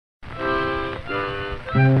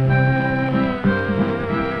Winter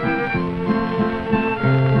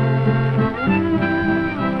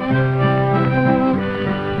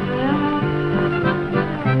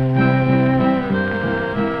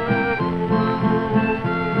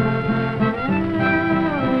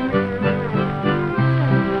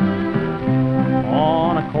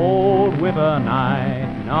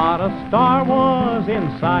night, not a star was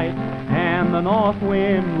in sight, and the north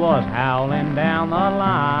wind was howling down the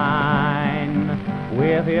line.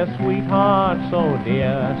 With his sweetheart so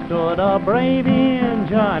dear stood a brave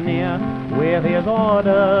engineer, with his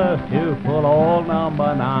orders to pull old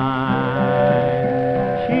number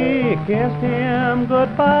 9. She kissed him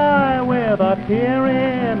goodbye with a tear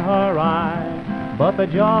in her eye, but the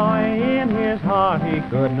joy in his heart he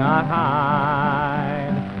could not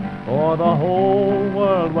hide. For the whole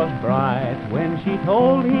world was bright when she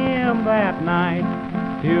told him that night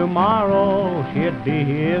tomorrow she'd be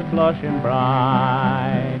his blushing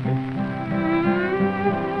bride.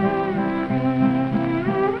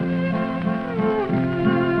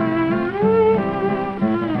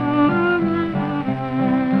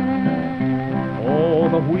 Oh,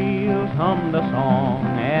 the wheels hummed a song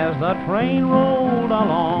as the train rolled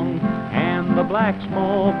along, and the black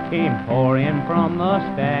smoke came pouring from the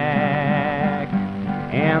stack,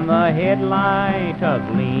 and the headlight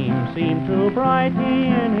agleam seemed to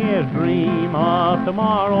brighten his dream of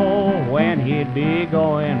tomorrow when he'd be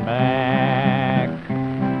going back.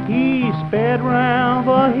 He sped round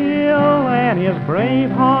the hill and his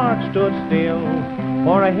brave heart stood still,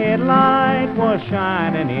 for a headlight was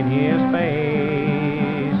shining in his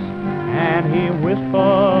face, and he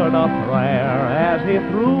whispered a prayer as he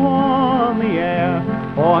threw on the air,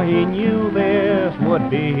 for he knew this would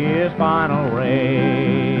be his final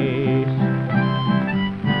race.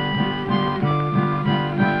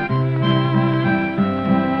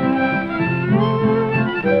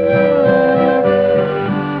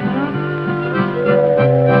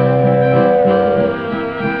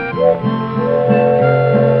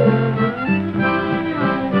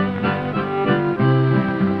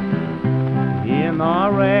 In the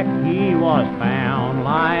wreck he was found,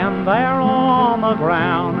 lying there on the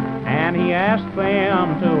ground, and he asked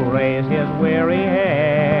them to raise his weary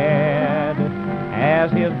head.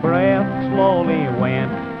 As his breath slowly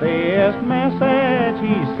went, this message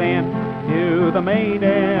he sent to the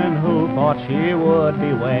maiden who thought she would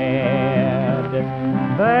be wed.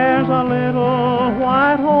 There's a little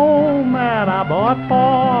white home that I bought for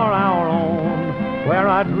our own, where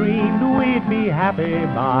I dreamed we'd be happy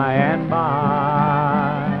by and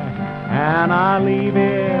by. And I leave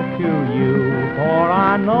it to you, for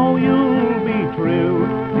I know you'll be true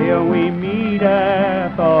till we meet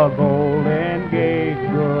at the